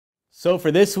So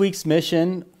for this week's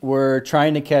mission, we're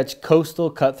trying to catch coastal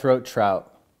cutthroat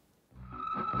trout.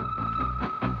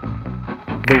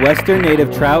 The Western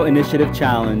Native Trout Initiative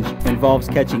Challenge involves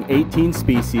catching 18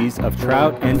 species of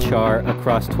trout and char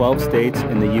across 12 states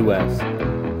in the U.S.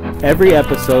 Every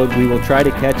episode, we will try to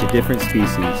catch a different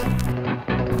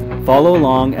species. Follow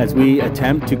along as we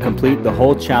attempt to complete the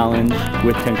whole challenge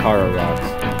with Tenkara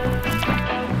rods.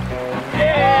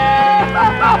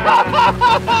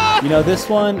 You know, this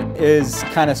one is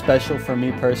kind of special for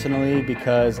me personally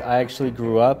because I actually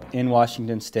grew up in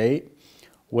Washington State,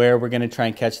 where we're going to try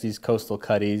and catch these coastal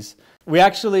cutties. We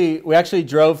actually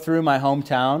drove through my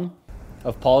hometown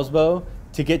of Paulsbo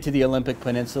to get to the Olympic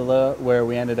Peninsula, where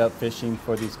we ended up fishing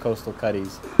for these coastal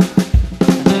cutties.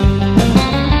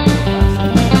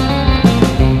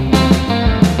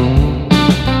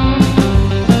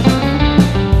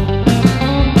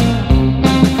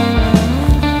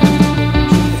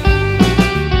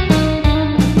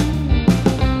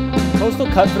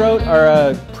 Cutthroat are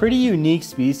a pretty unique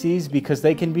species because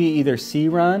they can be either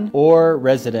sea-run or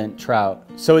resident trout.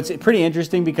 So it's pretty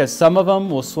interesting because some of them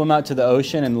will swim out to the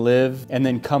ocean and live and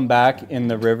then come back in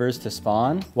the rivers to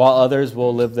spawn, while others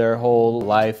will live their whole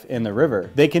life in the river.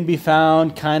 They can be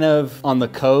found kind of on the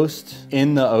coast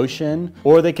in the ocean,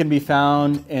 or they can be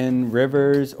found in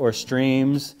rivers or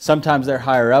streams. Sometimes they're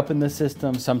higher up in the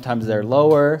system, sometimes they're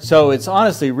lower. So it's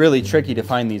honestly really tricky to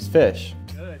find these fish.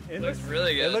 It looks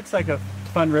really good. It looks like a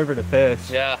fun river to fish.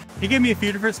 Yeah. He gave me a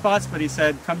few different spots, but he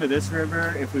said come to this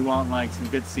river if we want like some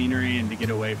good scenery and to get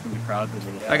away from the crowds a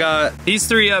little bit. I got these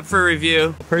three up for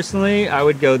review. Personally, I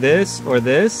would go this or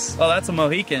this. Oh, that's a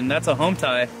Mohican. That's a home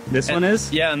tie. This one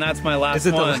is? Yeah, and that's my last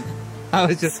one. I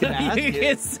was just gonna ask you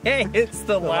can say it's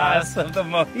the last of the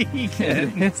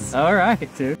Mohicans. All right,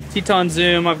 dude. Teton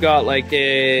Zoom, I've got like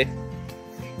a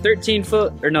 13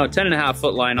 foot, or no, 10.5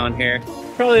 foot line on here.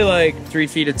 Probably like 3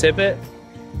 feet of tippet.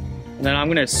 And then I'm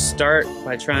gonna start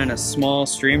by trying a small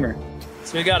streamer.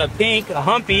 So we got a pink, a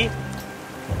humpy.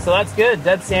 So that's good,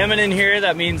 dead salmon in here.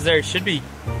 That means there should be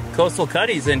coastal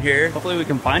cutties in here. Hopefully we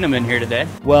can find them in here today.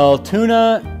 Well,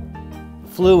 tuna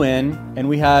flew in and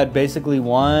we had basically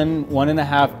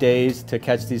 1.5 days to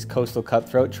catch these coastal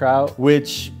cutthroat trout,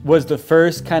 which was the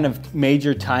first kind of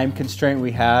major time constraint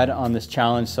we had on this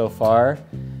challenge so far.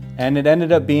 And it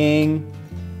ended up being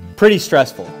pretty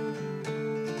stressful.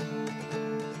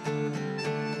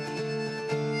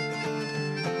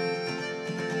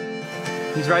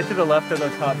 He's right to the left of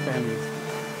those top salmons.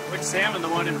 Which salmon, the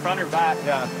one in front or back?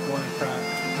 Yeah, the one in front.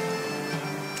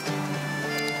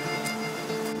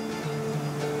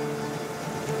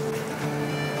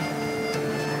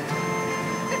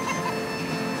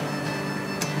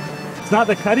 It's not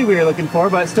the cutty we were looking for,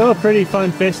 but it's still a pretty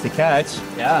fun fish to catch.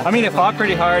 Yeah. I mean, it fought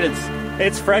pretty hard.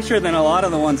 It's fresher than a lot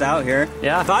of the ones out here.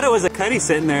 Yeah. I thought it was a cutty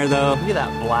sitting there, though. Look at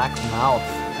that black mouth.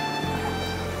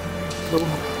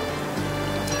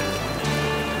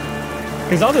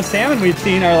 Because all the salmon we've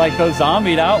seen are like those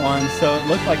zombied out ones, so it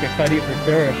looked like a cutty for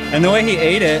sure. And the way he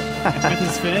ate it with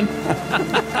his fin.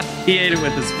 He ate it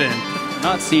with his fin.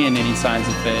 Not seeing any signs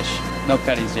of fish. No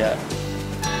cutties yet.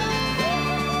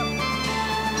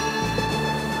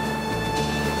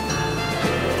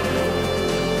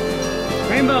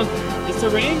 Rainbow. It's a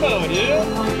rainbow,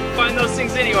 dude. Find those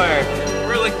things anywhere.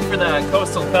 We're looking for that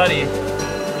coastal cutty.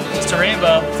 Just a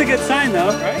rainbow. It's a good sign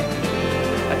though, right?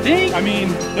 I think. I mean,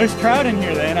 there's trout in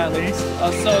here then, at least. I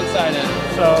was so excited.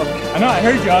 So, I know I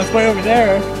heard you. I was way over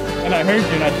there, and I heard you,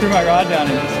 and I threw my rod down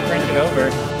and just cranked it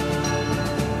over.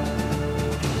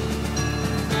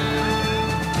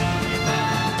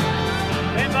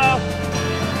 Rainbow.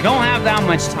 We don't have that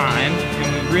much time,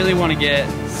 and we really want to get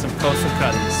some coastal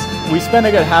cutties. We spent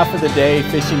a good half of the day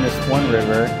fishing this one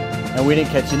river, and we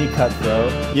didn't catch any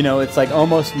cutthroat. You know, it's like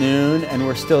almost noon, and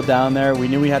we're still down there. We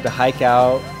knew we had to hike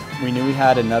out. We knew we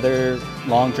had another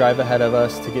long drive ahead of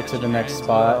us to get to the next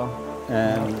spot,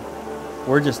 and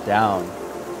we're just down.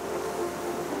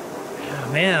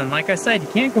 Yeah, man, like I said, you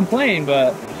can't complain,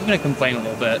 but I'm gonna complain a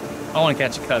little bit. I want to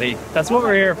catch a cutty. That's what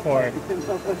we're here for.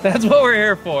 That's what we're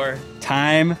here for.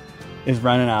 Time is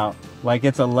running out. Like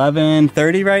it's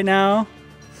 11:30 right now,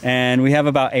 and we have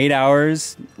about 8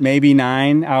 hours, maybe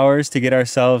 9 hours to get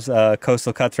ourselves a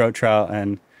coastal cutthroat trout,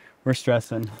 and we're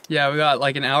stressing. Yeah, we got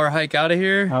like an hour hike out of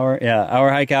here. Hour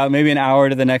hike out, maybe an hour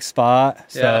to the next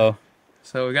spot. So,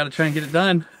 so we got to try and get it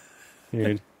done.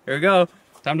 Dude. Here we go.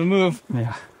 Time to move.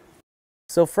 Yeah.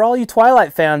 So for all you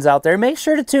Twilight fans out there, make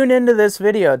sure to tune into this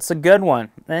video. It's a good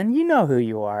one. And you know who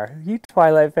you are. You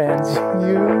Twilight fans,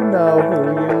 you know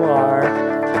who you are.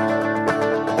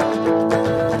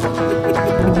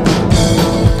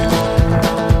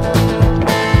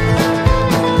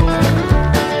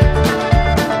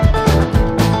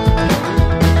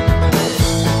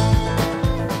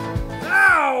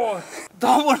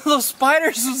 those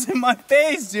spiders was in my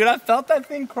face, dude. I felt that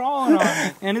thing crawling on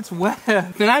me. And it's wet.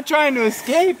 They're not trying to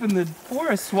escape, and the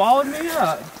forest swallowed me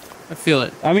up. I feel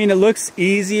it. I mean, it looks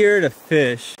easier to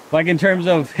fish. Like in terms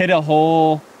of hit a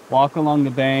hole, walk along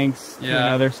the banks, to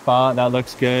another spot, that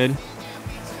looks good.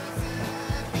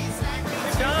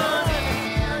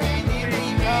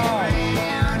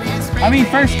 I mean,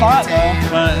 first spot though,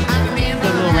 but it's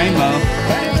a little rainbow.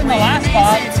 Better than the last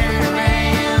spot.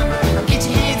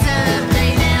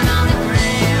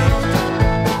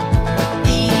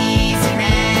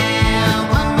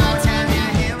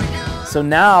 So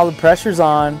now the pressure's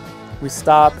on. We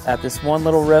stop at this one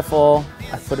little riffle.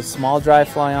 I put a small dry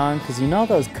fly on because you know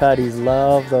those cutties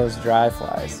love those dry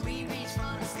flies.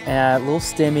 And a little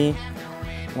stimmy,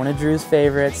 one of Drew's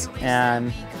favorites,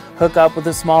 and hook up with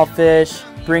a small fish,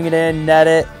 bring it in, net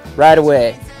it. Right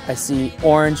away, I see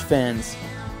orange fins.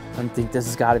 I think this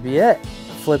has got to be it.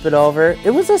 Flip it over.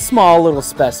 It was a small little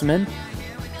specimen.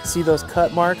 See those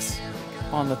cut marks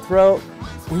on the throat?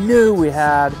 We knew we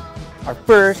had our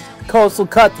first coastal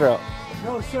cutthroat.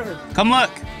 No, sir. Come look.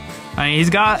 I mean, he's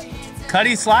got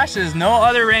cutty slashes. No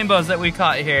other rainbows that we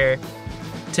caught here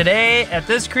today at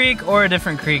this creek or a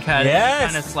different creek had any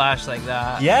kind of slash like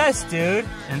that. Yes, dude.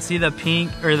 And see the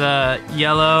pink or the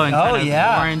yellow and kind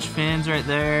of orange fins right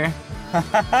there.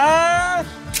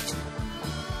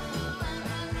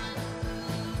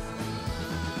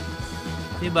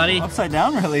 Hey, buddy. Upside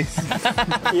down release.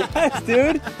 Yes,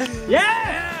 dude.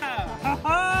 Yeah!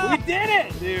 We did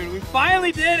it, dude. We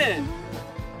finally did it.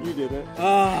 You did it.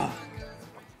 I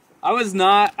was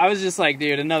just like,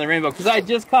 dude, another rainbow. Because I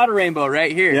just caught a rainbow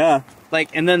right here. Yeah.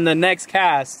 Like, and then the next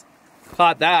cast,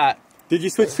 caught that. Did you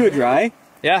switch to a dry?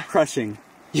 Yeah. Crushing.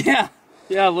 Yeah.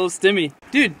 Yeah, a little stimmy.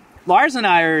 Dude, Lars and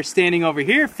I are standing over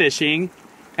here fishing,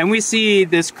 and we see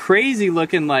this crazy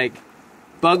looking, like,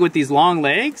 bug with these long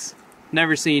legs.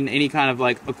 Never seen any kind of,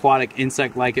 like, aquatic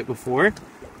insect like it before.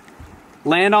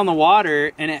 Land on the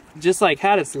water, and it just like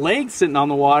had its legs sitting on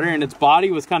the water, and its body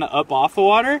was kind of up off the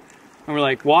water, and we're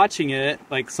like watching it,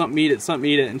 like something eat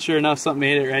it, and sure enough, something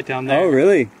ate it right down there. Oh,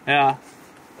 really? Yeah.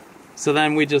 So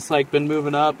then we just like been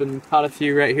moving up and caught a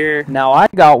few right here. Now I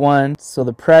got one, so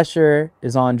the pressure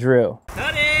is on Drew.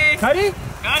 Cutty! Cutty?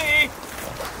 Cutty!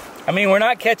 I mean, we're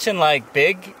not catching like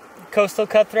big coastal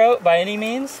cutthroat by any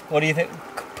means. What do you think?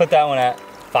 Put that one at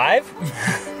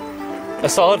 5? A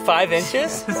solid 5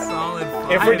 inches? Solid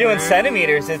 5. If we're doing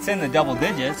centimeters, it's in the double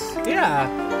digits. Yeah.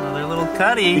 Another little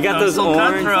cutty. You got those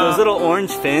little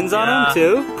orange fins on them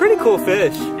too. Pretty cool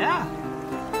fish. Yeah.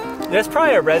 That's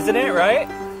probably a resident, right?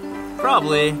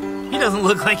 Probably. He doesn't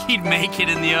look like he'd make it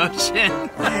in the ocean.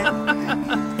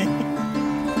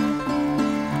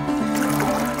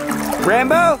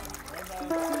 Rambo?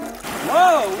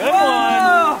 Whoa! Good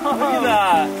one! Look at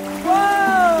that! Whoa!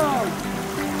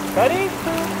 Cutty?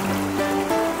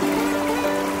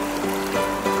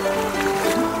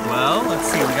 Well, let's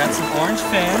see. We got some orange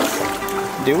fins.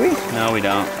 Do we? No, we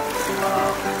don't.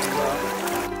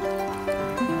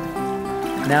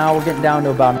 Now we're getting down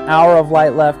to about an hour of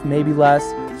light left, maybe less.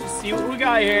 Let's see what we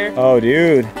got here. Oh,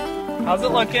 dude. How's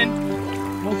it looking?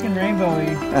 Looking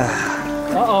rainbowy.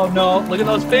 Uh-oh, no. Look at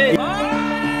those fins. Oh!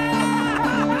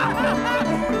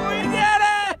 We did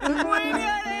it! We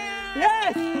did it!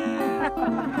 Yes!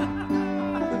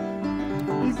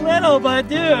 He's little, but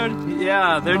dude.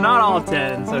 Yeah, they're not all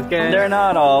 10s, okay? They're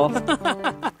not all. The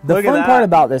fun part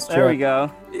about this trip there we go.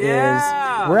 is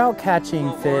we're out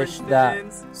catching fish that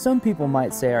some people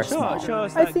might say are small.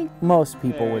 I think most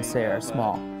people would say are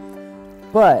small.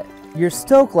 But your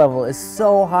stoke level is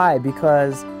so high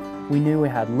because we knew we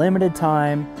had limited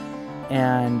time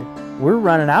and we're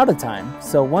running out of time.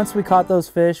 So once we caught those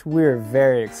fish, we were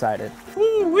very excited.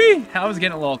 Woo-wee! I was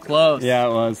getting a little close. Yeah,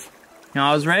 it was. You know,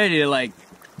 I was ready to like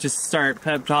just start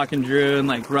pep talking Drew and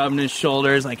like rubbing his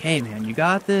shoulders like, hey man, you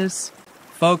got this.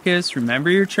 Focus, remember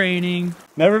your training.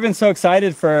 Never been so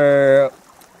excited for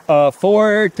a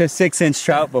 4 to 6 inch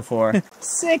trout before.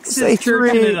 6 is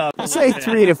jerking it up. Say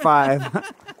 3 to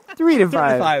 5. 3 to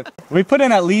 5. We put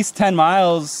in at least 10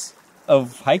 miles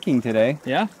of hiking today.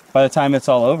 Yeah. By the time it's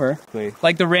all over.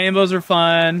 Like the rainbows were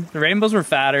fun. The rainbows were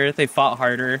fatter. They fought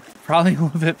harder. Probably a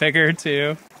little bit bigger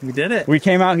too. We did it. We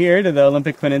came out here to the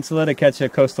Olympic Peninsula to catch a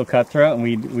coastal cutthroat and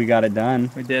we got it done.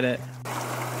 We did it.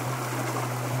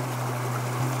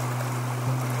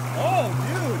 Oh,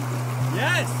 dude.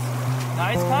 Yes.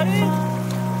 Nice cutting.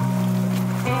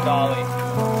 Dolly.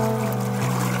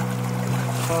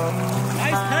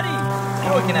 Nice cutting.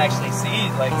 Now we can actually see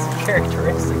like some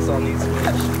characteristics on these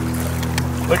fish.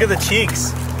 Look at the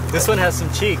cheeks. This one has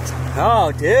some cheeks.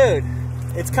 Oh, dude.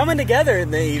 It's coming together in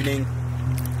the evening.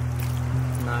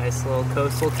 Nice. Nice little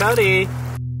coastal trouty.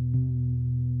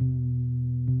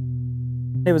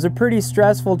 It was a pretty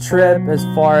stressful trip as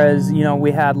far as, you know,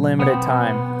 we had limited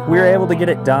time. We were able to get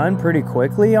it done pretty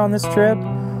quickly on this trip.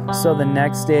 So the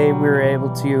next day we were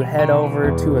able to head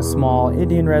over to a small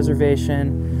Indian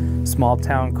reservation, small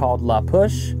town called La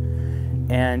Push,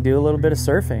 and do a little bit of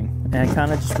surfing and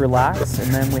kind of just relax.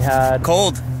 And then we had,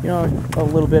 you know, a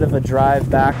little bit of a drive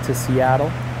back to Seattle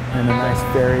and a nice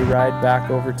ferry ride back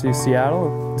over to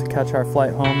Seattle to catch our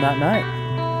flight home that night.